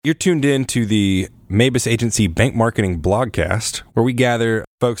You're tuned in to the Mabus Agency Bank Marketing Blogcast, where we gather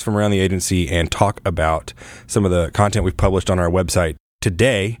folks from around the agency and talk about some of the content we've published on our website.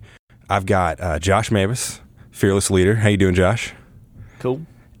 Today, I've got Josh Mabus, Fearless Leader. How you doing, Josh? Cool.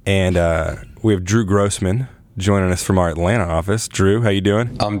 And we have Drew Grossman joining us from our Atlanta office. Drew, how you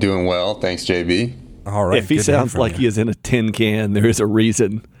doing? I'm doing well. Thanks, JB. All right. If he sounds like he is in a tin can, there is a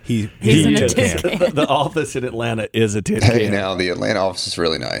reason. He's in a tin can. The office in Atlanta is a tin can. Hey, now the Atlanta office is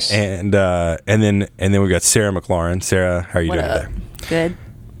really nice. And then we've got Sarah McLaurin. Sarah, how are you doing today?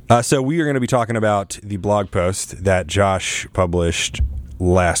 Good. So we are going to be talking about the blog post that Josh published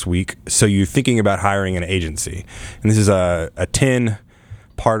last week. So you're thinking about hiring an agency. And this is a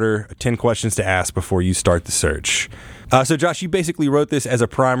 10-parter, 10 questions to ask before you start the search. So Josh, you basically wrote this as a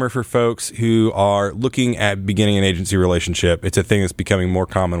primer for folks who are looking at beginning an agency relationship. It's a thing that's becoming more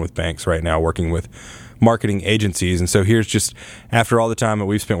common with banks right now, working with marketing agencies. And so here's just, after all the time that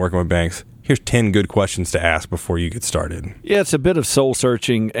we've spent working with banks, here's 10 good questions to ask before you get started. Yeah, it's a bit of soul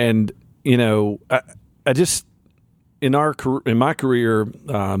searching. And, you know, I just, in my career,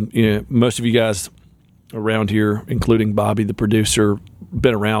 most of you guys around here, including Bobby, the producer,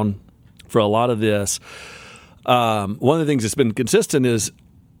 been around for a lot of this. One of the things that's been consistent is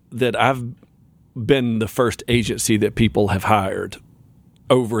that I've been the first agency that people have hired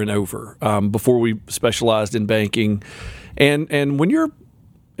over and over before we specialized in banking. And when you're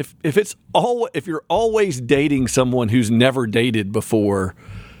if you're always dating someone who's never dated before,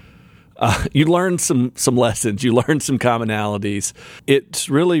 you learn some lessons. You learn some commonalities. It's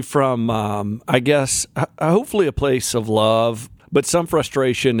really from, I guess, hopefully a place of love, but some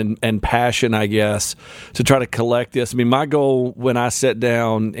frustration and passion, I guess, to try to collect this. I mean, my goal when I sat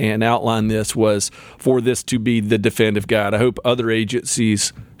down and outlined this was for this to be the definitive guide. I hope other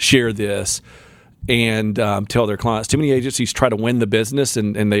agencies share this and tell their clients. Too many agencies try to win the business,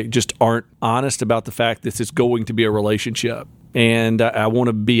 and they just aren't honest about the fact this is going to be a relationship. And I want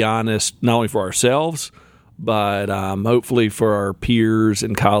to be honest not only for ourselves, but hopefully for our peers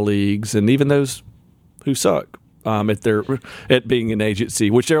and colleagues and even those who suck. At being an agency,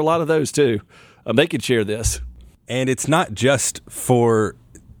 which there are a lot of those too. They can share this. And it's not just for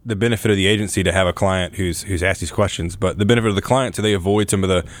the benefit of the agency to have a client who's asked these questions, but the benefit of the client so they avoid some of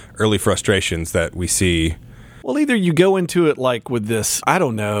the early frustrations that we see. Well, either you go into it like with this, I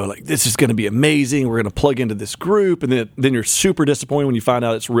don't know, like this is going to be amazing. We're going to plug into this group. And then you're super disappointed when you find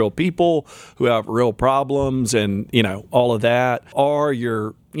out it's real people who have real problems and, you know, all of that. Or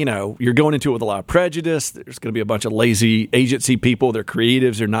you're going into it with a lot of prejudice. There's going to be a bunch of lazy agency people. They're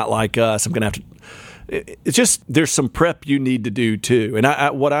creatives. They're not like us. I'm going to have to. It's just there's some prep you need to do too.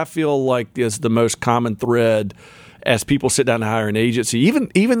 And what I feel like is the most common thread as people sit down to hire an agency,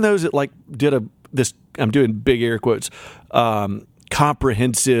 even those that like did this, I'm doing big air quotes,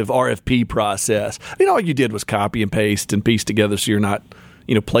 comprehensive RFP process. You know, all you did was copy and paste and piece together so you're not,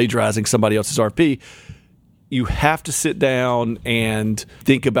 plagiarizing somebody else's RFP. You have to sit down and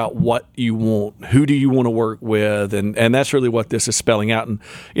think about what you want. Who do you want to work with? And that's really what this is spelling out. And,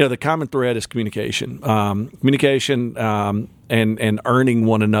 the common thread is communication. Communication and earning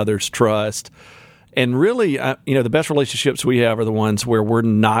one another's trust. And really, the best relationships we have are the ones where we're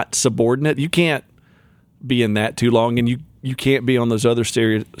not subordinate. You can't be in that too long, and you can't be on those other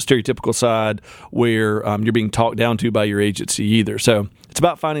stereotypical side where you're being talked down to by your agency either. So it's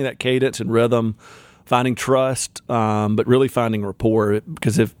about finding that cadence and rhythm, finding trust, but really finding rapport.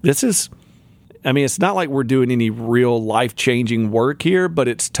 Because if this is, it's not like we're doing any real life-changing work here, but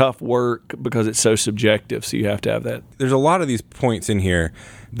it's tough work because it's so subjective. So you have to have that. There's a lot of these points in here.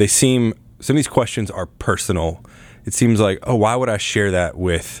 Some of these questions are personal. It seems like, why would I share that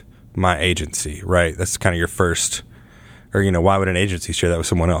with my agency, right? That's kind of your first, or, why would an agency share that with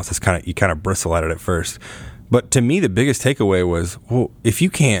someone else? You kind of bristle at it at first. But to me, the biggest takeaway was, well, if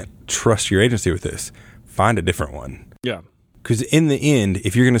you can't trust your agency with this, find a different one. Yeah. Because in the end,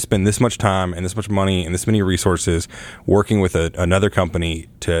 if you're going to spend this much time and this much money and this many resources working with another company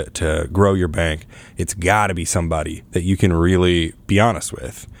to grow your bank, it's got to be somebody that you can really be honest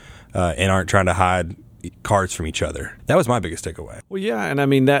with. And aren't trying to hide cards from each other. That was my biggest takeaway. Well, yeah,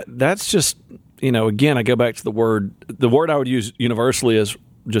 and that's just, again, I go back to the word I would use universally is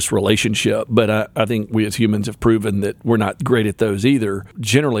just relationship, but I think we as humans have proven that we're not great at those either,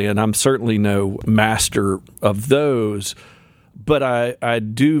 generally, and I'm certainly no master of those, but I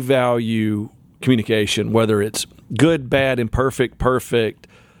do value communication, whether it's good, bad, imperfect, perfect.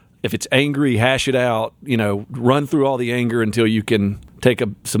 If it's angry, hash it out, run through all the anger until you can take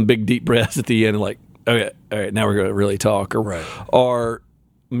some big deep breaths at the end and like, okay, all right, now we're going to really talk. Or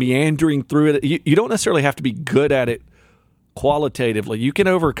meandering through it. You don't necessarily have to be good at it qualitatively. You can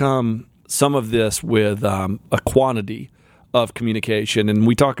overcome some of this with a quantity of communication, and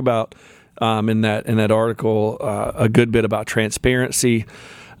we talk about in that article a good bit about transparency.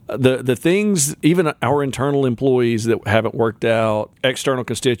 The things, even our internal employees that haven't worked out, external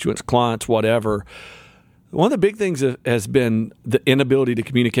constituents, clients, whatever. One of the big things has been the inability to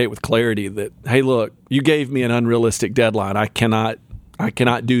communicate with clarity. That, hey, look, you gave me an unrealistic deadline. I cannot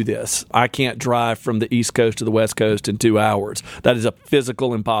do this. I can't drive from the East Coast to the West Coast in 2 hours. That is a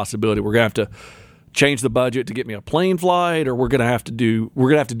physical impossibility. We're going to have to change the budget to get me a plane flight, or we're going to have to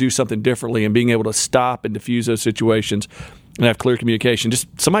do something differently. And being able to stop and diffuse those situations and have clear communication. Just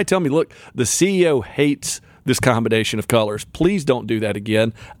somebody tell me, look, the CEO hates this combination of colors. Please don't do that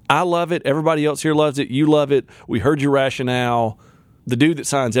again. I love it. Everybody else here loves it. You love it. We heard your rationale. The dude that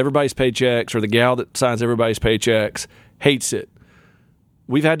signs everybody's paychecks, or the gal that signs everybody's paychecks, hates it.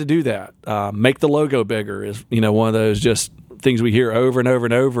 We've had to do that. Make the logo bigger is, one of those just things we hear over and over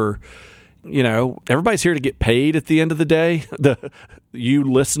and over. Everybody's here to get paid at the end of the day. You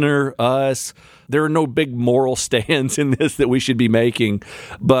listener, us. There are no big moral stands in this that we should be making.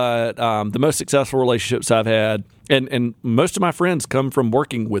 But the most successful relationships I've had, and most of my friends come from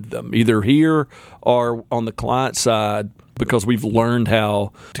working with them, either here or on the client side, because we've learned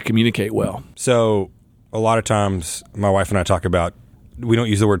how to communicate well. So a lot of times my wife and I talk about, we don't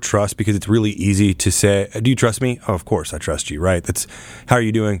use the word trust because it's really easy to say, do you trust me? Oh, of course I trust you, right? That's, how are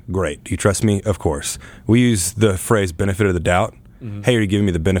you doing? Great. Do you trust me? Of course. We use the phrase benefit of the doubt. Mm-hmm. Hey, are you giving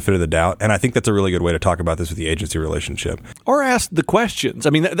me the benefit of the doubt? And I think that's a really good way to talk about this with the agency relationship. Or ask the questions. I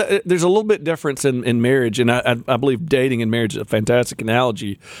mean, there's a little bit difference in marriage, and I believe dating and marriage is a fantastic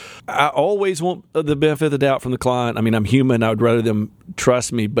analogy. I always want the benefit of the doubt from the client. I mean, I'm human. I would rather them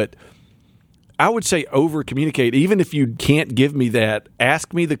trust me, but I would say over communicate. Even if you can't give me that,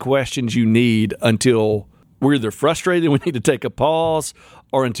 ask me the questions you need until we're either frustrated and we need to take a pause,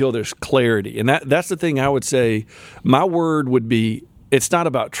 or until there's clarity. And that's the thing I would say. My word would be, it's not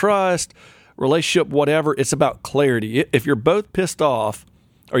about trust, relationship, whatever. It's about clarity. If you're both pissed off,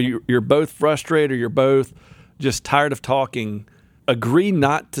 or you're both frustrated, or you're both just tired of talking, agree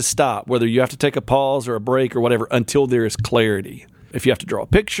not to stop, whether you have to take a pause or a break or whatever, until there is clarity. If you have to draw a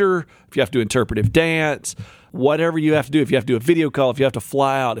picture, if you have to do interpretive dance, whatever you have to do, if you have to do a video call, if you have to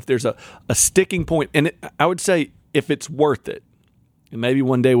fly out, if there's a sticking point, and I would say if it's worth it, and maybe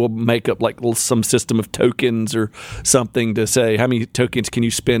one day we'll make up like some system of tokens or something to say, how many tokens can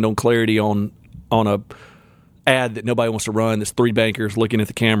you spend on clarity on a ad that nobody wants to run, that's 3 bankers looking at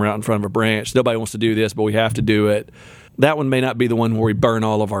the camera out in front of a branch. Nobody wants to do this, but we have to do it. That one may not be the one where we burn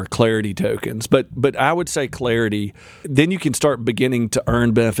all of our clarity tokens, but I would say clarity. Then you can start beginning to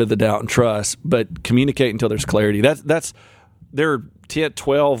earn benefit of the doubt and trust, but communicate until there's clarity. That's there are 10,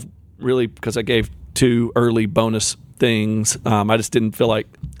 12 really, because I gave 2 early bonus things. I just didn't feel like,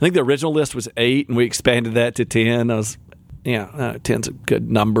 I think the original list was 8 and we expanded that to 10. 10's a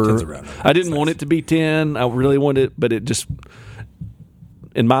good number. I didn't want it to be 10. I really wanted it, but it just,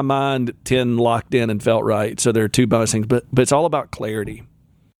 in my mind, 10 locked in and felt right. So there are 2 bonus things, but it's all about clarity.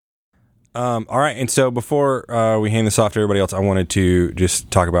 All right. And so before we hand this off to everybody else, I wanted to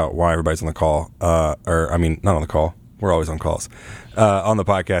just talk about why everybody's on the call. Not on the call. We're always on calls on the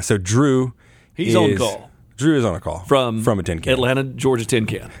podcast. So Drew, he's on call. Drew is on a call from a tin can. Atlanta, Georgia tin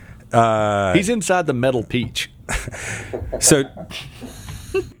can. He's inside the metal peach. So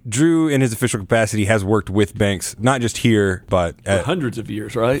Drew, in his official capacity, has worked with banks, not just here, but for hundreds of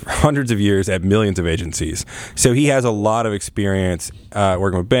years, right? Hundreds of years at millions of agencies. So he has a lot of experience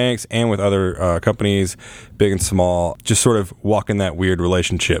working with banks and with other companies, big and small, just sort of walking that weird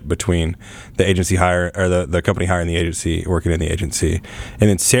relationship between the agency hire, or the company hiring the agency, working in the agency. And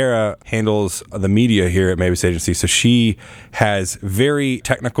then Sarah handles the media here at Mavis Agency. So she has very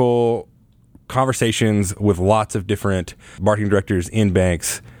technical conversations with lots of different marketing directors in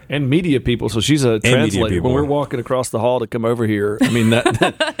banks and media people. So she's a translator. When we're walking across the hall to come over here, I mean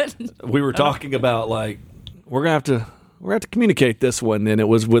that we were talking about, like, we're gonna have to communicate this one. And it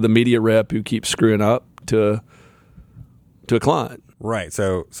was with a media rep who keeps screwing up to a client. Right.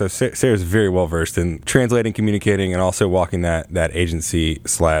 So Sarah's very well versed in translating, communicating, and also walking that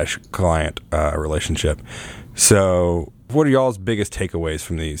agency/client relationship. So what are y'all's biggest takeaways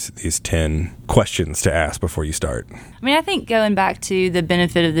from these 10 questions to ask before you start? I mean, I think going back to the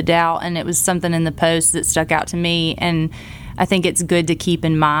benefit of the doubt, and it was something in the post that stuck out to me, and I think it's good to keep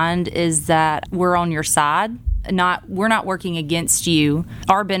in mind, is that we're on your side. We're not working against you.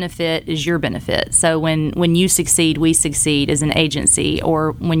 Our benefit is your benefit. So when you succeed, we succeed as an agency,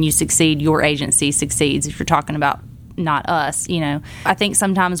 or when you succeed, your agency succeeds, if you're talking about not us, I think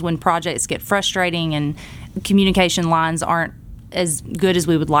sometimes when projects get frustrating and communication lines aren't as good as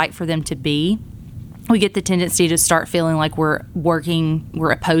we would like for them to be, we get the tendency to start feeling like we're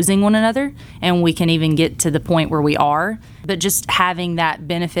opposing one another, and we can even get to the point where we are. But just having that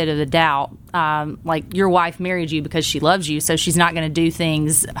benefit of the doubt, like your wife married you because she loves you, so she's not going to do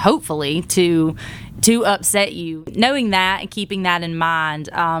things, hopefully, to upset you. Knowing that and keeping that in mind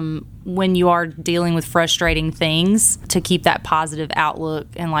when you are dealing with frustrating things, to keep that positive outlook,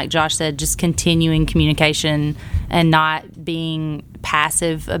 and like Josh said, just continuing communication and not being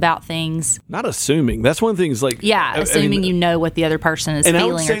passive about things. Not assuming. That's one of the things, like... Yeah, assuming you know what the other person is feeling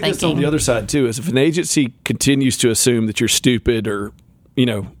or thinking. And I would say this on the other side, too, is if an agency continues to assume that you're stupid or,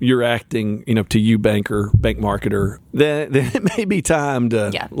 you're acting, to you, bank marketer, then it may be time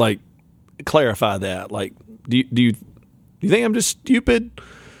to, clarify that. Like, do you think I'm just stupid?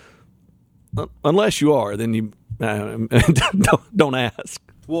 Unless you are, then you don't ask.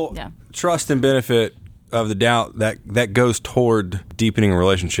 Well, trust and benefit of the doubt that goes toward deepening a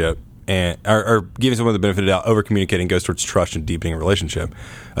relationship, and or giving someone the benefit of the doubt, over communicating goes towards trust and deepening a relationship.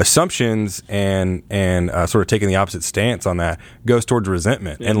 Assumptions and sort of taking the opposite stance on that goes towards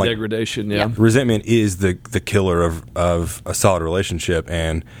resentment and like degradation. Yeah, resentment is the killer of a solid relationship.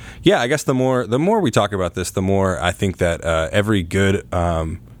 And I guess the more we talk about this, the more I think that every good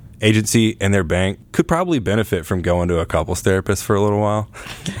agency and their bank could probably benefit from going to a couples therapist for a little while.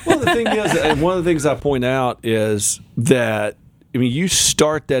 Well, the thing is, and one of the things I point out is that, you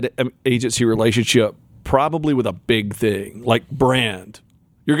start that agency relationship probably with a big thing, like brand.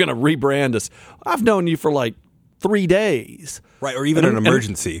 You're going to rebrand us. I've known you for like 3 days. Right, or even an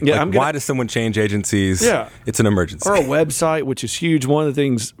emergency. Why does someone change agencies? Yeah. It's an emergency. Or a website, which is huge. One of the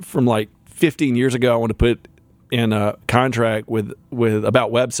things from like 15 years ago I want to put in a contract with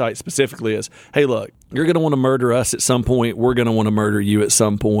about websites specifically is, hey, look, you're going to want to murder us at some point. We're going to want to murder you at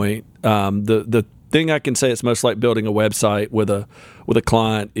some point. The thing I can say it's most like building a website with a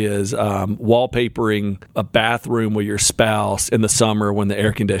client is wallpapering a bathroom with your spouse in the summer when the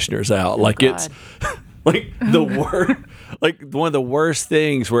air conditioner's out. It's like the worst, like one of the worst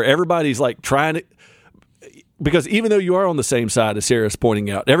things where everybody's like trying to. Because even though you are on the same side, as Sarah's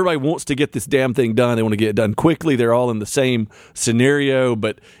pointing out, everybody wants to get this damn thing done. They want to get it done quickly. They're all in the same scenario,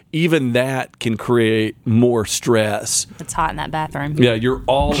 but even that can create more stress. It's hot in that bathroom. Yeah, you're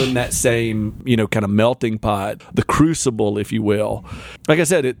all in that same, kind of melting pot, the crucible, if you will. Like I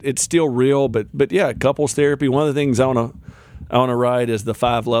said, it's still real, but yeah, couples therapy. One of the things I want to write is the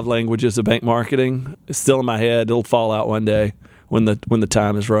 5 love languages of bank marketing. It's still in my head. It'll fall out one day when the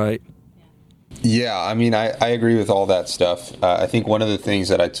time is right. Yeah, I agree with all that stuff. I think one of the things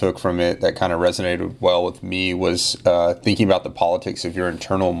that I took from it that kind of resonated well with me was thinking about the politics of your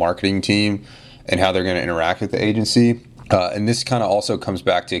internal marketing team and how they're going to interact with the agency. And this kind of also comes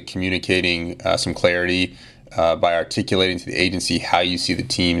back to communicating some clarity by articulating to the agency how you see the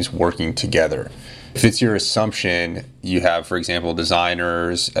teams working together. If it's your assumption you have, for example,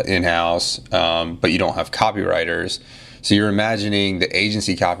 designers in-house, but you don't have copywriters, so you're imagining the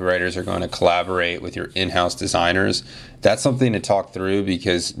agency copywriters are going to collaborate with your in-house designers. That's something to talk through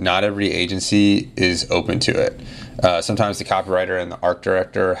because not every agency is open to it. Sometimes the copywriter and the art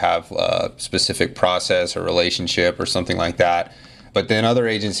director have a specific process or relationship or something like that. But then other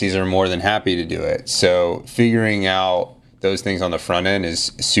agencies are more than happy to do it. So figuring out those things on the front end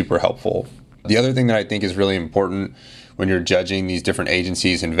is super helpful. The other thing that I think is really important when you're judging these different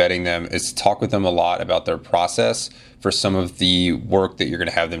agencies and vetting them is to talk with them a lot about their process for some of the work that you're going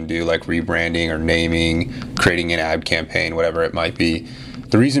to have them do, like rebranding or naming, creating an ad campaign, whatever it might be.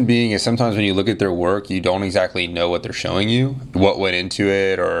 The reason being is sometimes when you look at their work, you don't exactly know what they're showing you, what went into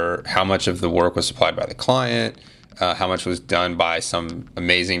it, or how much of the work was supplied by the client, how much was done by some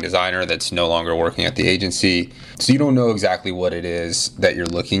amazing designer that's no longer working at the agency. So you don't know exactly what it is that you're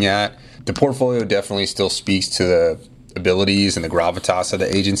looking at. The portfolio definitely still speaks to the abilities and the gravitas of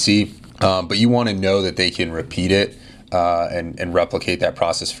the agency, but you want to know that they can repeat it and replicate that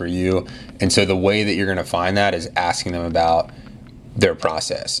process for you. And so the way that you're going to find that is asking them about their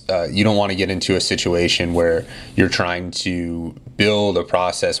process. You don't want to get into a situation where you're trying to build a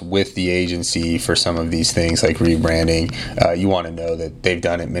process with the agency for some of these things like rebranding. You want to know that they've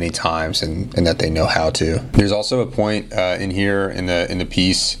done it many times and that they know how to. There's also a point in here in the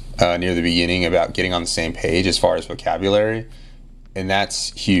piece near the beginning about getting on the same page as far as vocabulary. And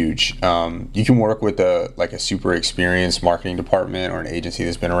that's huge. You can work with a super experienced marketing department or an agency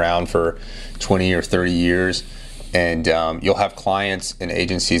that's been around for 20 or 30 years. And you'll have clients and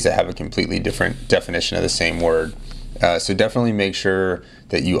agencies that have a completely different definition of the same word. So definitely make sure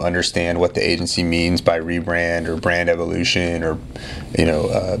that you understand what the agency means by rebrand or brand evolution or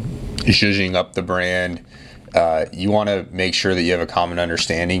zhuzhing up the brand. You want to make sure that you have a common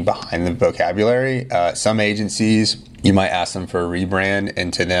understanding behind the vocabulary. Some agencies, you might ask them for a rebrand,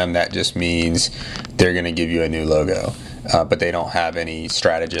 and to them that just means they're going to give you a new logo, but they don't have any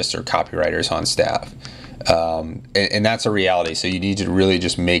strategists or copywriters on staff. And that's a reality. So you need to really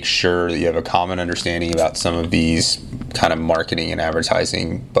just make sure that you have a common understanding about some of these kind of marketing and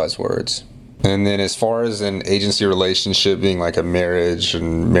advertising buzzwords. And then as far as an agency relationship being like a marriage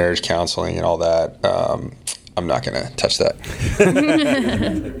and marriage counseling and all that, I'm not going to touch that.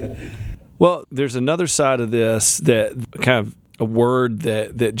 Well, there's another side of this that kind of a word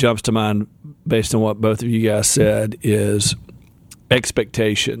that jumps to mind based on what both of you guys said is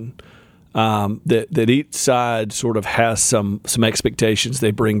expectation. That each side sort of has some expectations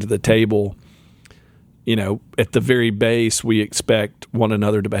they bring to the table. You know, at the very base, we expect one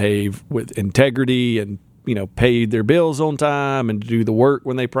another to behave with integrity and, you know, pay their bills on time and to do the work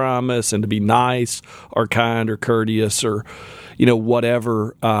when they promise and to be nice or kind or courteous or, you know,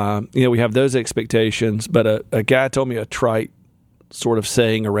 whatever. You know, we have those expectations. But a guy told me a trite sort of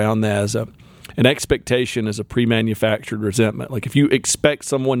saying around that is an expectation is a pre-manufactured resentment. Like if you expect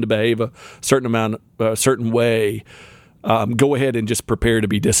someone to behave a certain way, go ahead and just prepare to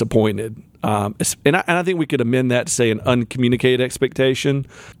be disappointed. And I think we could amend that to say an uncommunicated expectation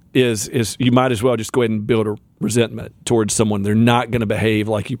is you might as well just go ahead and build a resentment towards someone. They're not going to behave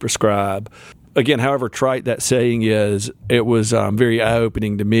like you prescribe. Again, however trite that saying is, it was very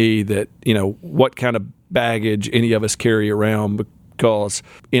eye-opening to me that, you know, what kind of baggage any of us carry around, because,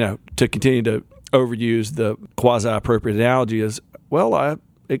 you know, to continue to overuse the quasi-appropriate analogy is, well, I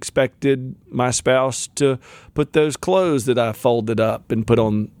expected my spouse to put those clothes that I folded up and put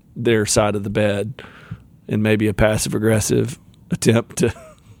on their side of the bed, and maybe a passive-aggressive attempt to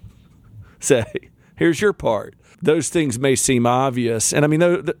say, here's your part. Those things may seem obvious, and I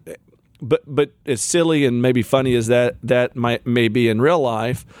mean, but as silly and maybe funny as that may be in real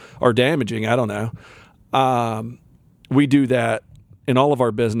life, or damaging, I don't know. We do that in all of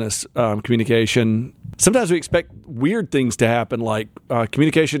our business communication. Sometimes we expect weird things to happen, like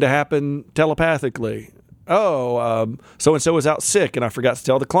communication to happen telepathically. Oh, so-and-so was out sick and I forgot to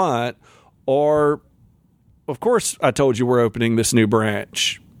tell the client. Or, of course, I told you we're opening this new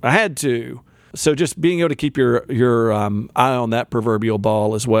branch. I had to. So just being able to keep your eye on that proverbial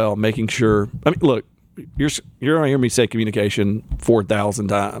ball as well, making sure. I mean, look, you're going to hear me say communication 4,000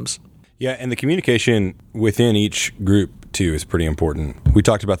 times. Yeah, and the communication within each group, too, is pretty important. We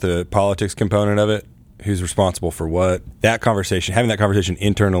talked about the politics component of it, who's responsible for what. That conversation, having that conversation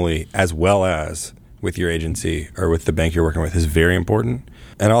internally as well as with your agency or with the bank you're working with is very important.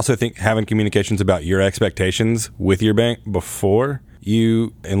 And I also think having communications about your expectations with your bank before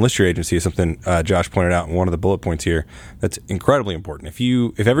you enlist your agency is something Josh pointed out in one of the bullet points here. That's incredibly important.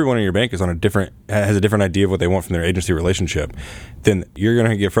 If everyone in your bank is has a different idea of what they want from their agency relationship, then you're going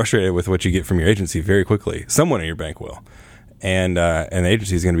to get frustrated with what you get from your agency very quickly. Someone in your bank will, and the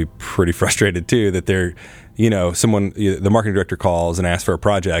agency is going to be pretty frustrated too that they're, you know, the marketing director calls and asks for a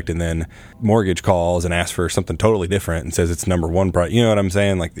project, and then mortgage calls and asks for something totally different and says it's number one project. You know what I'm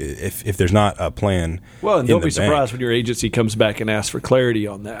saying? Like if there's not a plan. Well, and don't be surprised when your agency comes back and asks for clarity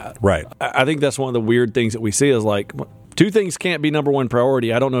on that. Right. I think that's one of the weird things that we see is like two things can't be number one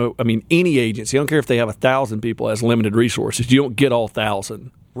priority. I don't know. I mean, any agency, I don't care if they have 1,000 people, has limited resources. You don't get all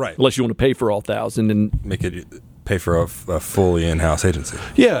 1,000. Right. Unless you want to pay for all 1,000 and make it pay for a fully in-house agency.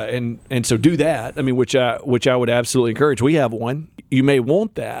 Yeah, and so do that. I mean, which I would absolutely encourage. We have one. You may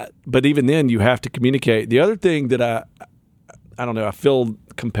want that, but even then, you have to communicate. The other thing that I don't know, I feel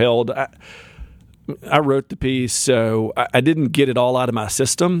compelled. I wrote the piece, so I didn't get it all out of my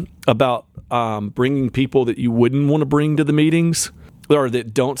system about bringing people that you wouldn't want to bring to the meetings or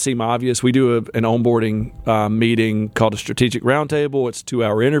that don't seem obvious. We do an onboarding meeting called a strategic roundtable. It's a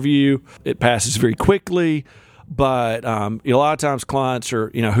 2-hour interview. It passes very quickly. But a lot of times clients are,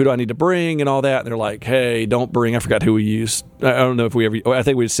 you know, who do I need to bring and all that? And they're like, hey, don't bring. I forgot who we used. I don't know if we ever. I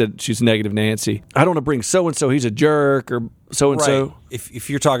think we said she's negative Nancy. I don't want to bring so-and-so. He's a jerk or so-and-so. Right. If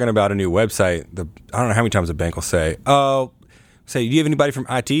you're talking about a new website, I don't know how many times a bank will say, do you have anybody from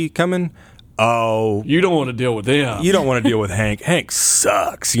IT coming? Oh. You don't want to deal with them. You don't want to deal with Hank. Hank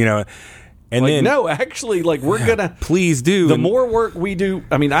sucks, you know. And like, then, no, actually, like we're gonna please do. The more work we do,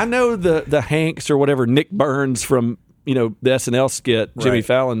 I mean, I know the Hanks or whatever, Nick Burns from, you know, the SNL skit, Jimmy right.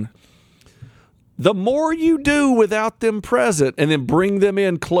 Fallon. The more you do without them present, and then bring them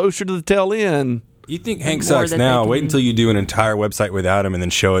in closer to the tail end. You think Hank sucks now? Wait until you do an entire website without him, and then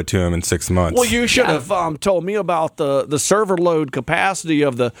show it to him in 6 months. Well, you should have told me about the server load capacity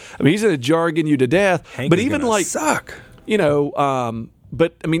of the. I mean, he's going to jargon you to death. Hank but is even gonna like suck. You know.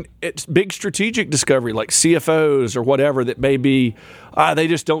 But I mean, it's big strategic discovery like CFOs or whatever that may be, they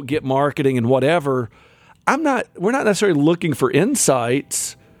just don't get marketing and whatever. We're not necessarily looking for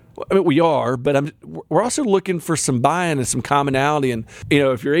insights. I mean, we are, but we're also looking for some buy-in and some commonality. And,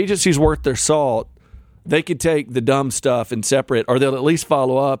 if your agency's worth their salt, they could take the dumb stuff and separate, or they'll at least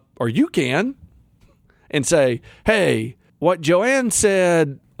follow up, or you can, and say, hey, what Joanne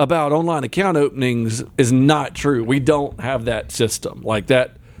said about online account openings is not true. We don't have that system like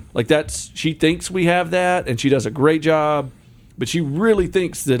that. She thinks we have that, and she does a great job, but she really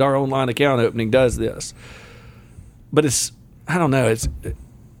thinks that our online account opening does this. But I don't know,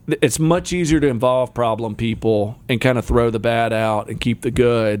 it's much easier to involve problem people and kind of throw the bad out and keep the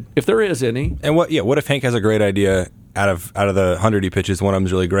good, if there is any. And what if Hank has a great idea out of the 100 he pitches, one of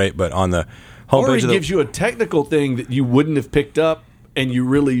them's really great, but on the homepage, or he gives you a technical thing that you wouldn't have picked up, and you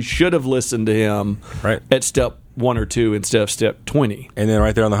really should have listened to him at step 1 or 2 instead of step 20. And then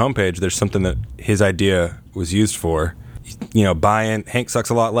right there on the homepage, there's something that his idea was used for. Buy-in. Hank sucks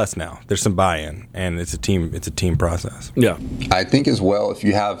a lot less now. There's some buy-in, and it's a team process. Yeah. I think as well, if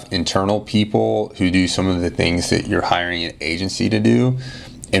you have internal people who do some of the things that you're hiring an agency to do,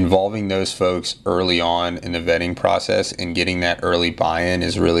 involving those folks early on in the vetting process and getting that early buy-in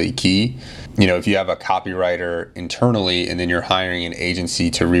is really key. If you have a copywriter internally and then you're hiring an agency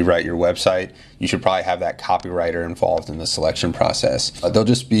to rewrite your website, you should probably have that copywriter involved in the selection process. They'll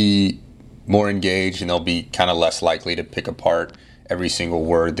just be more engaged, and they'll be kind of less likely to pick apart every single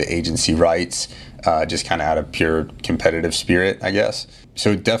word the agency writes, just kind of out of pure competitive spirit, I guess.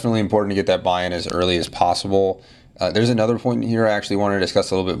 So definitely important to get that buy-in as early as possible. There's another point here I actually want to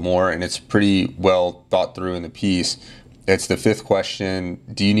discuss a little bit more, and it's pretty well thought through in the piece. It's the 5th question: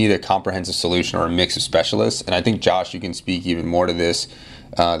 do you need a comprehensive solution or a mix of specialists? And I think, Josh, you can speak even more to this,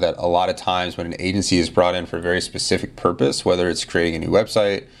 that a lot of times when an agency is brought in for a very specific purpose, whether it's creating a new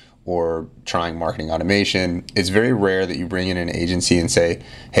website or trying marketing automation, it's very rare that you bring in an agency and say,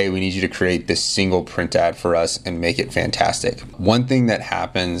 hey, we need you to create this single print ad for us and make it fantastic. One thing that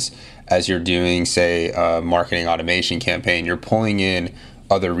happens as you're doing, say, a marketing automation campaign, you're pulling in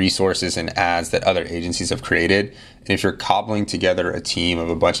other resources and ads that other agencies have created. And if you're cobbling together a team of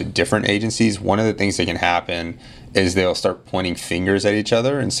a bunch of different agencies, one of the things that can happen is they'll start pointing fingers at each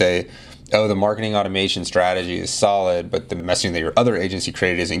other and say, oh, the marketing automation strategy is solid, but the messaging that your other agency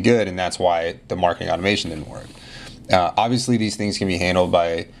created isn't good, and that's why the marketing automation didn't work. Obviously, these things can be handled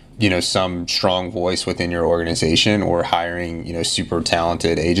by some strong voice within your organization, or hiring super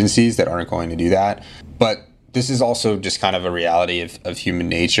talented agencies that aren't going to do that. But this is also just kind of a reality of human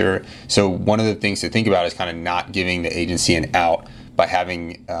nature. So one of the things to think about is kind of not giving the agency an out by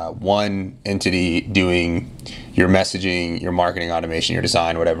having one entity doing your messaging, your marketing automation, your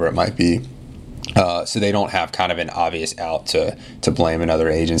design, whatever it might be. So they don't have kind of an obvious out to blame another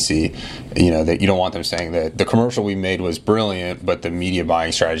agency. That you don't want them saying that the commercial we made was brilliant, but the media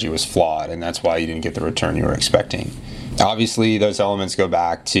buying strategy was flawed, and that's why you didn't get the return you were expecting. Obviously, those elements go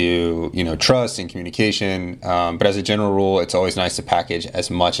back to trust and communication, but as a general rule, it's always nice to package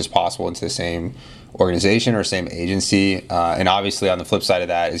as much as possible into the same organization or same agency. And obviously, on the flip side of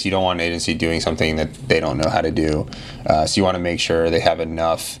that is you don't want an agency doing something that they don't know how to do. So you want to make sure they have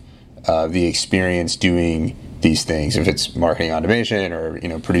enough of the experience doing these things. If it's marketing automation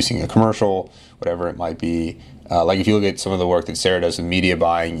or producing a commercial, whatever it might be. Like if you look at some of the work that Sarah does with media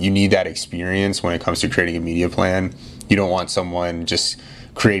buying, you need that experience when it comes to creating a media plan. You don't want someone just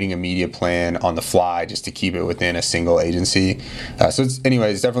creating a media plan on the fly just to keep it within a single agency. So it's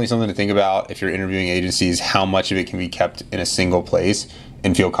definitely something to think about if you're interviewing agencies, how much of it can be kept in a single place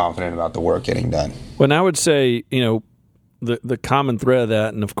and feel confident about the work getting done. Well, I would say, the common thread of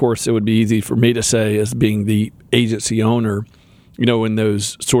that, and of course it would be easy for me to say as being the agency owner, in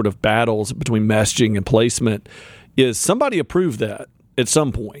those sort of battles between messaging and placement, is somebody approved that at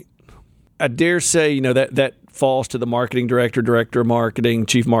some point. I dare say, that falls to the marketing director of marketing,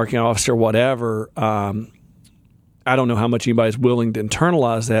 chief marketing officer, whatever. I don't know how much anybody's willing to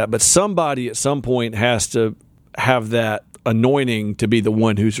internalize that, but somebody at some point has to have that anointing to be the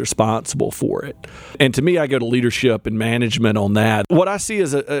one who's responsible for it. And to me, I go to leadership and management on that. What I see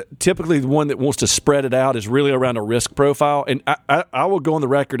as typically the one that wants to spread it out is really around a risk profile. And I will go on the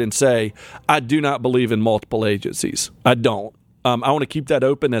record and say, I do not believe in multiple agencies. I don't. I want to keep that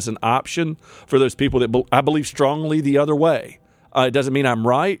open as an option for those people that I believe strongly the other way. It doesn't mean I'm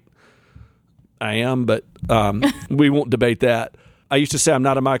right. I am, but we won't debate that. I used to say I'm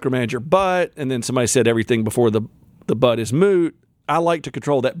not a micromanager, but, and then somebody said everything before the but is moot. I like to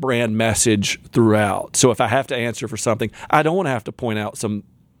control that brand message throughout. So if I have to answer for something, I don't want to have to point out some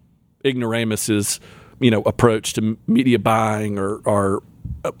ignoramus's approach to media buying or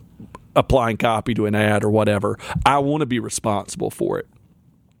applying copy to an ad or whatever. I want to be responsible for it.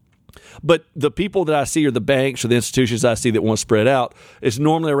 But the people that I see, or the banks or the institutions I see that want to spread out, it's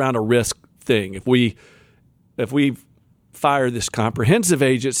normally around a risk thing. If we fire this comprehensive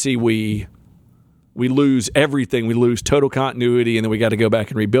agency, we lose everything. We lose total continuity, and then we got to go back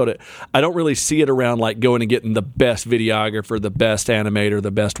and rebuild it. I don't really see it around like going and getting the best videographer, the best animator,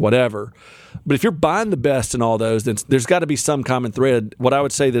 the best whatever. But if you're buying the best in all those, then there's got to be some common thread. What I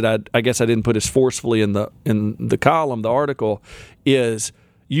would say that I guess I didn't put as forcefully in the column, the article, is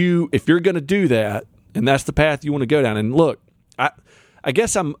if you're going to do that, and that's the path you want to go down. And look, I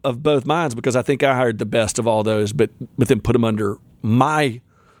guess I'm of both minds, because I think I hired the best of all those, but then put them under my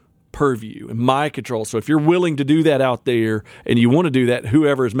purview and my control. So if you're willing to do that out there and you want to do that,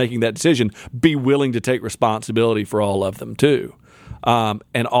 whoever is making that decision, be willing to take responsibility for all of them too.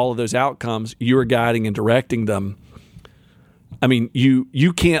 And all of those outcomes, you're guiding and directing them. I mean,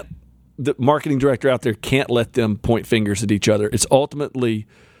 you can't, the marketing director out there can't let them point fingers at each other. It's ultimately,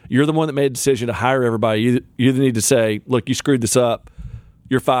 you're the one that made a decision to hire everybody. You either need to say, look, you screwed this up,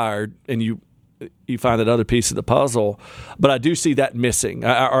 you're fired, and you find that other piece of the puzzle. But I do see that missing,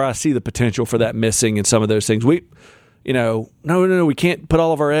 or I see the potential for that missing in some of those things. No, we can't put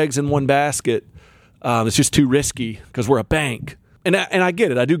all of our eggs in one basket. It's just too risky because we're a bank. And I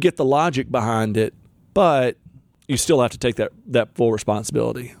get it. I do get the logic behind it, but you still have to take that full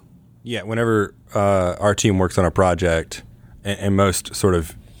responsibility. Yeah, whenever our team works on a project, and most sort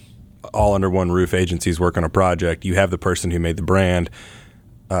of all under one roof agencies work on a project, you have the person who made the brand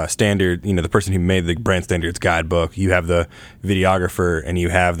standard, the person who made the brand standards guidebook, you have the videographer, and you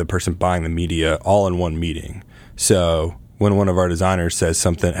have the person buying the media all in one meeting. So when one of our designers says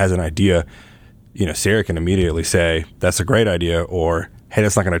something, has an idea, Sarah can immediately say, that's a great idea, or, hey,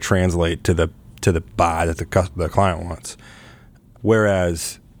 that's not going to translate to the buy that the client wants.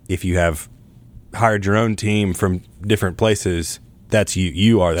 Whereas if you have hired your own team from different places, that's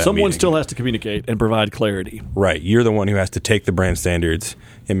you are that Someone meeting. Still has to communicate and provide clarity. Right. You're the one who has to take the brand standards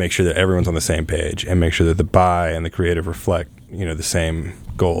and make sure that everyone's on the same page and make sure that the buy and the creative reflect, the same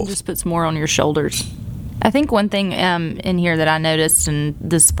goals. It just puts more on your shoulders. I think one thing in here that I noticed, and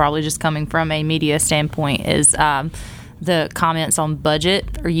this is probably just coming from a media standpoint, is the comments on budget.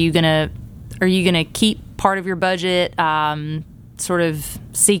 Are you gonna keep part of your budget sort of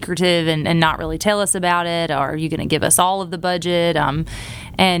secretive and not really tell us about it? Or are you going to give us all of the budget?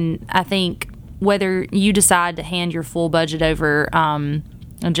 And I think whether you decide to hand your full budget over and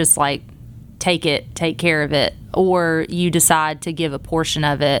just like take care of it, or you decide to give a portion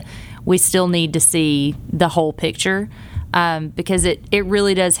of it, we still need to see the whole picture, because it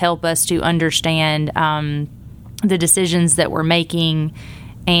really does help us to understand the decisions that we're making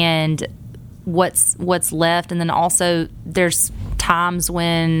and what's left. And then also there's times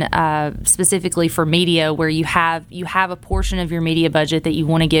when specifically for media where you have a portion of your media budget that you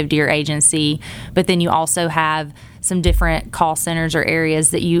want to give to your agency, but then you also have some different cost centers or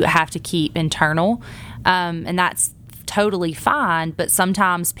areas that you have to keep internal, and that's totally fine. But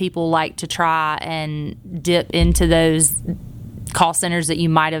sometimes people like to try and dip into those cost centers that you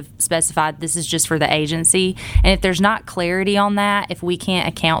might have specified this is just for the agency. And if there's not clarity on that, if we can't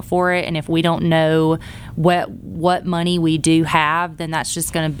account for it, and if we don't know what money we do have, then that's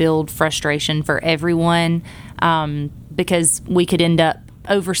just going to build frustration for everyone, because we could end up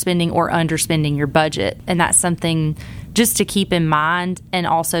overspending or underspending your budget. And that's something just to keep in mind, and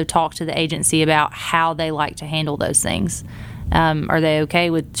also talk to the agency about how they like to handle those things. Are they okay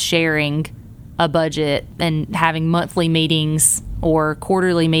with sharing a budget and having monthly meetings or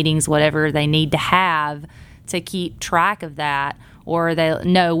quarterly meetings, whatever they need to have to keep track of that? Or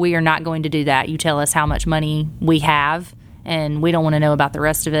no, we are not going to do that. You tell us how much money we have, and we don't want to know about the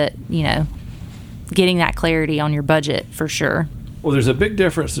rest of it. Getting that clarity on your budget for sure. Well, there's a big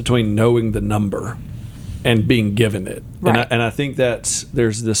difference between knowing the number and being given it. Right. And I think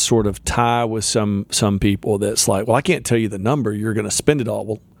there's this sort of tie with some people that's like, well, I can't tell you the number. You're going to spend it all.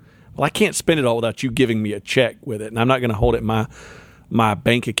 Well, I can't spend it all without you giving me a check with it, and I'm not going to hold it in my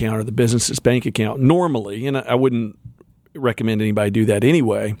bank account or the business's bank account normally, and I wouldn't recommend anybody do that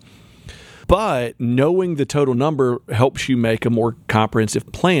anyway. But knowing the total number helps you make a more comprehensive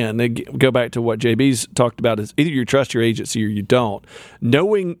plan. They go back to what JB's talked about, is either you trust your agency or you don't.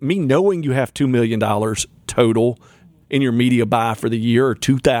 Knowing you have $2 million total in your media buy for the year, or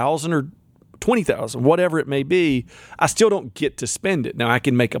 $2,000 or $20,000, whatever it may be, I still don't get to spend it. Now, I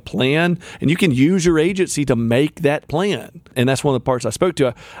can make a plan, and you can use your agency to make that plan. And that's one of the parts I spoke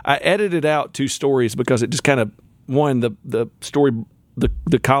to. I edited out 2 stories because it just kind of, one, the story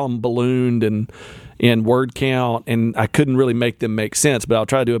the column ballooned and word count, and I couldn't really make them make sense, but I'll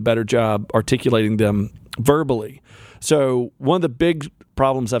try to do a better job articulating them verbally. So one of the big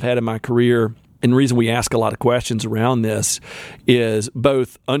problems I've had in my career, and the reason we ask a lot of questions around this, is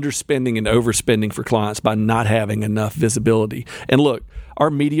both underspending and overspending for clients by not having enough visibility. And look, our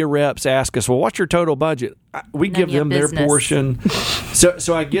media reps ask us, well, what's your total budget? We give them their portion.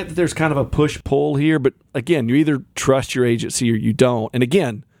 So I get that there's kind of a push-pull here, but again, you either trust your agency or you don't. And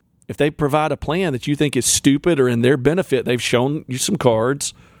again, if they provide a plan that you think is stupid or in their benefit, they've shown you some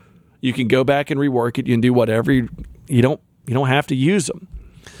cards, you can go back and rework it. You can do whatever. You don't have to use them.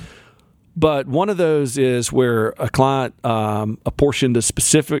 But one of those is where a client apportioned a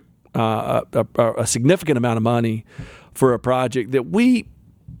specific, a significant amount of money for a project that we're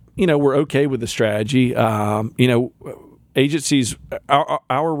okay with the strategy. Agencies,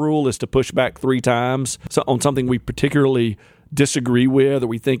 our rule is to push back 3 times on something we particularly disagree with or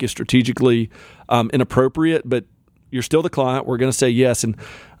we think is strategically inappropriate, but you're still the client. We're going to say yes. And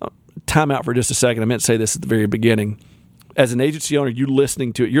time out for just a second. I meant to say this at the very beginning. As an agency owner, you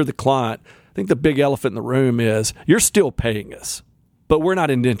listening to it, you're the client. I think the big elephant in the room is you're still paying us, but we're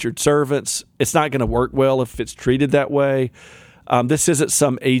not indentured servants. It's not going to work well if it's treated that way. This isn't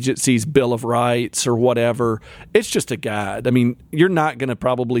some agency's Bill of Rights or whatever. It's just a guide. I mean, you're not going to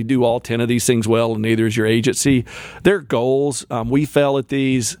probably do all 10 of these things well, and neither is your agency. They're goals. We fail at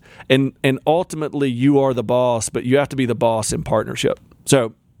these, and ultimately you are the boss, but you have to be the boss in partnership.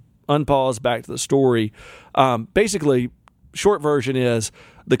 So unpause, back to the story. Basically, short version is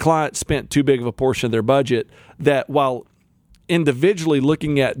the client spent too big of a portion of their budget that while individually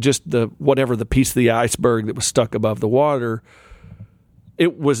looking at just whatever the piece of the iceberg that was stuck above the water,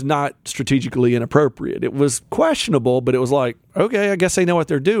 it was not strategically inappropriate. It was questionable, but it was like, okay, I guess they know what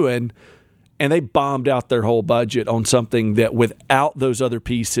they're doing. And they bombed out their whole budget on something that without those other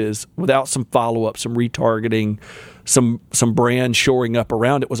pieces, without some follow-up, some retargeting, some brand shoring up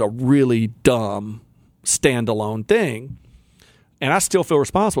around it, was a really dumb standalone thing. And I still feel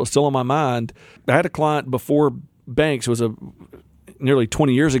responsible. It's still on my mind. I had a client before Banks, was nearly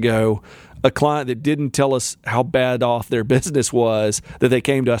 20 years ago, a client that didn't tell us how bad off their business was, that they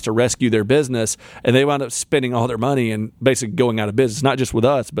came to us to rescue their business, and they wound up spending all their money and basically going out of business, not just with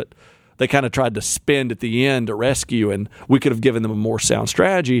us, but they kind of tried to spend at the end to rescue, and we could have given them a more sound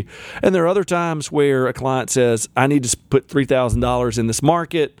strategy. And there are other times where a client says, I need to put $3,000 in this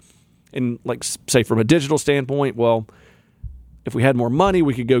market, and like say from a digital standpoint, well, if we had more money,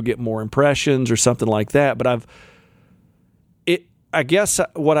 we could go get more impressions or something like that. But I guess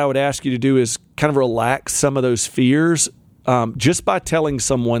what I would ask you to do is kind of relax some of those fears just by telling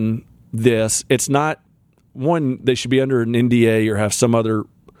someone this. It's not, one, they should be under an NDA or have some other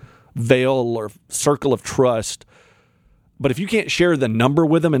veil or circle of trust. But if you can't share the number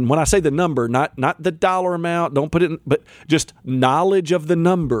with them, and when I say the number, not the dollar amount, don't put it in, but just knowledge of the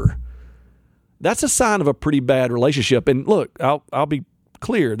number, that's a sign of a pretty bad relationship. And look, I'll be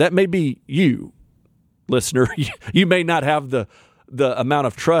clear. That may be you, listener. You may not have the amount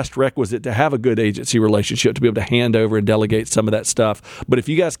of trust requisite to have a good agency relationship to be able to hand over and delegate some of that stuff. But if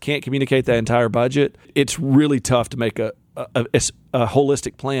you guys can't communicate that entire budget, it's really tough to make a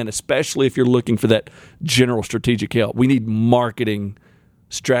holistic plan, especially if you're looking for that general strategic help. We need marketing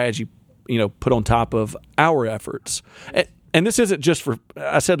strategy, put on top of our efforts. And this isn't just for,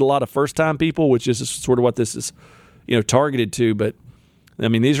 I said a lot of first-time people, which is sort of what this is, targeted to. But, I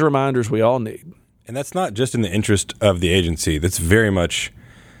mean, these are reminders we all need. And that's not just in the interest of the agency. That's very much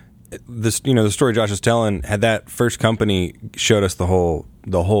this. The story Josh is telling. Had that first company showed us the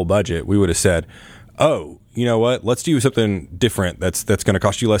whole budget, we would have said, "Oh, you know what? Let's do something different. That's going to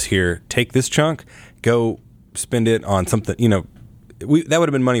cost you less here. Take this chunk, go spend it on something." That would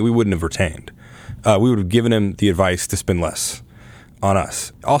have been money we wouldn't have retained. We would have given him the advice to spend less on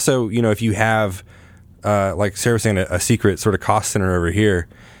us. Also, if you have, like Sarah was saying, a secret sort of cost center over here.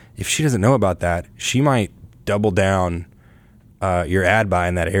 If she doesn't know about that, she might double down your ad buy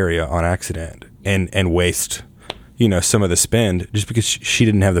in that area on accident and waste, some of the spend just because she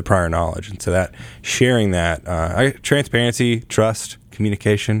didn't have the prior knowledge. And so that sharing that transparency, trust,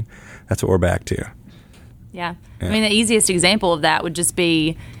 communication, that's what we're back to. Yeah. I mean, the easiest example of that would just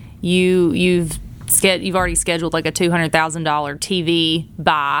be you've already scheduled like a $200,000 TV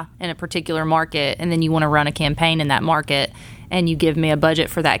buy in a particular market, and then you want to run a campaign in that market, and you give me a budget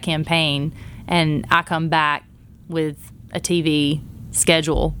for that campaign, and I come back with a TV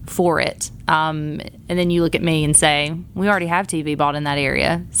schedule for it. And then you look at me and say, we already have TV bought in that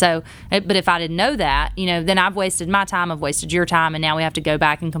area. So, but if I didn't know that, then I've wasted my time, I've wasted your time, and now we have to go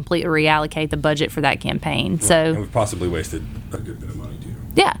back and completely reallocate the budget for that campaign. Right. So, and we've possibly wasted a good bit of money too.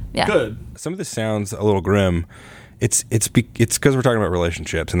 Yeah. Good. Some of this sounds a little grim. It's because we're talking about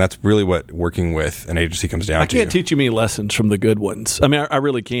relationships, and that's really what working with an agency comes down to. I can't teach you many lessons from the good ones. I mean, I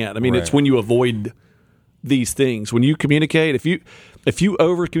really can't. I mean, It's when you avoid these things. When you communicate, if you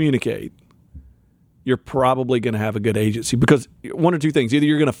over communicate, you're probably going to have a good agency, because one or two things: either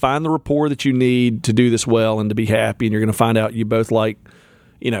you're going to find the rapport that you need to do this well and to be happy, and you're going to find out you both like,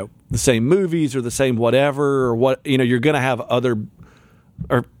 the same movies or the same whatever, or what, you're going to have other,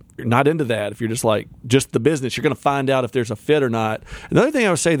 or you're not into that. If you're just the business, you're going to find out if there's a fit or not. Another thing I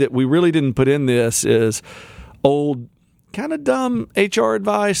would say that we really didn't put in this is old, kind of dumb HR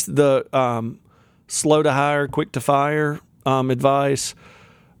advice, the slow to hire, quick to fire advice.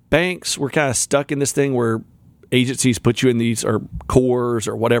 Banks were kind of stuck in this thing where agencies put you in these, or cores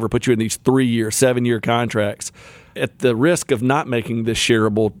or whatever, put you in these 3-year, 7-year contracts. At the risk of not making this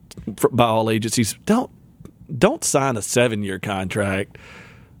shareable by all agencies, don't sign a 7-year contract.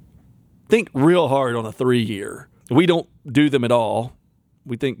 Think real hard on a 3-year. We don't do them at all.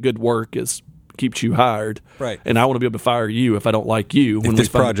 We think good work keeps you hired. Right. And I want to be able to fire you if I don't like you. If this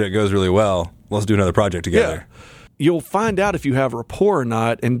project goes really well, let's do another project together. Yeah. You'll find out if you have rapport or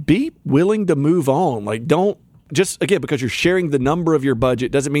not, and be willing to move on. Like, don't just, again, because you're sharing the number of your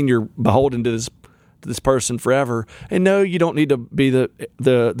budget doesn't mean you're beholden to this person forever. And no, you don't need to be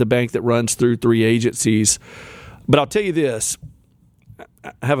the bank that runs through 3 agencies. But I'll tell you this,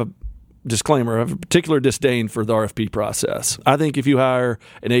 I have a disclaimer, I have a particular disdain for the RFP process. I think if you hire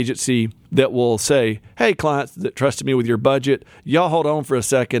an agency that will say, hey, clients that trusted me with your budget, y'all hold on for a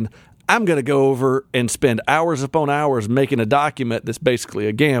second, I'm going to go over and spend hours upon hours making a document that's basically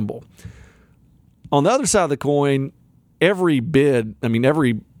a gamble. On the other side of the coin, every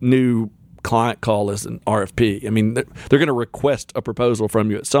new client call is an RFP. I mean, they're going to request a proposal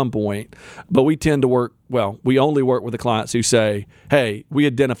from you at some point, but we tend to we only work with the clients who say, hey, we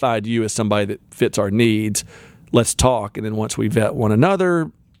identified you as somebody that fits our needs. Let's talk. And then once we vet one another,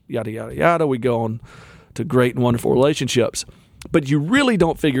 yada, yada, yada, we go on to great and wonderful relationships. But you really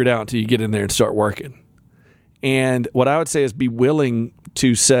don't figure it out until you get in there and start working. And what I would say is be willing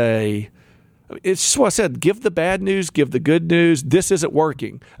to say, it's just what I said, give the bad news, give the good news. This isn't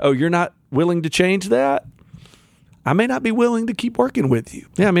working. Oh, you're not willing to change that? I may not be willing to keep working with you.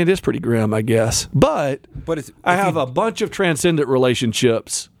 Yeah, I mean, it is pretty grim, I guess. But I have a bunch of transcendent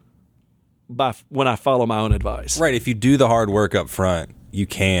relationships when I follow my own advice. Right. If you do the hard work up front, you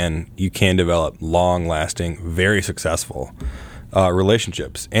can develop long-lasting, very successful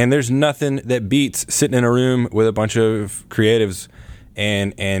relationships. And there's nothing that beats sitting in a room with a bunch of creatives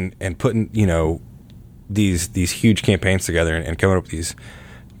and putting these huge campaigns together and coming up with these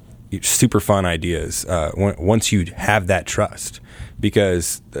super fun ideas once you have that trust,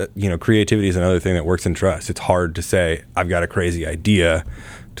 because creativity is another thing that works in trust. It's hard to say I've got a crazy idea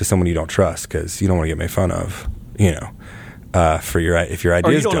to someone you don't trust, because you don't want to get made fun of if your idea is dumb.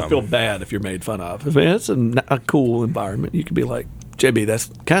 Or you don't want to feel bad if you're made fun of. I mean, it's a cool environment. You can be like, JB, that's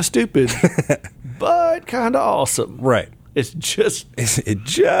kind of stupid, but kind of awesome. Right. It's just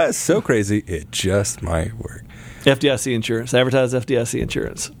so crazy. It just might work. FDIC insurance. Advertise FDIC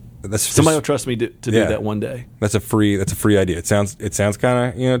insurance. Somebody will trust me to do that one day. That's a free idea. It sounds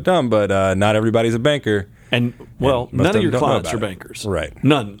kind of dumb, but not everybody's a banker. And none of your clients are bankers. Right.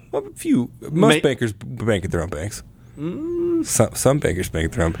 None. Well, most bankers bank at their own banks. Some bankers bank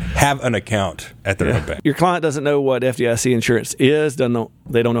at their own, have an account at their own bank. Your client doesn't know what FDIC insurance is. They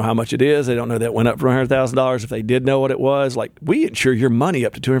don't know how much it is. They don't know that it went up from $100,000. If they did know what it was, like, we insure your money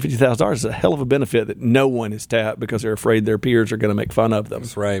up to $250,000. It's a hell of a benefit that no one is tapped because they're afraid their peers are going to make fun of them.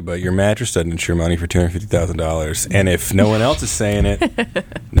 That's right, but your mattress doesn't insure money for $250,000. And if no one else is saying it,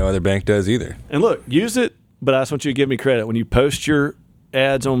 no other bank does either. And look, use it, but I just want you to give me credit. When you post your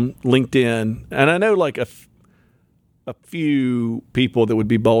ads on LinkedIn, and I know like a few people that would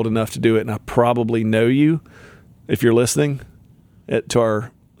be bold enough to do it, and I probably know you if you're listening to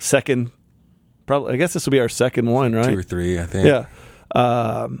our second, probably, I guess this will be our second one, right? 2 or 3, I think. Yeah.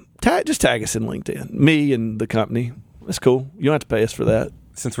 Just tag us in LinkedIn, me and the company. That's cool. You don't have to pay us for that.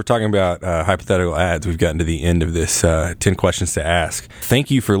 Since we're talking about hypothetical ads, we've gotten to the end of this 10 questions to ask.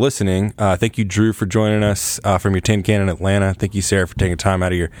 Thank you for listening. Thank you, Drew, for joining us from your tin can in Atlanta. Thank you, Sarah, for taking time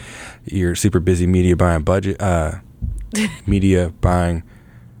out of your super busy media buying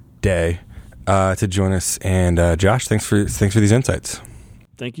day to join us. And Josh, thanks for these insights.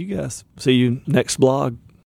 Thank you, guys. See you next blog.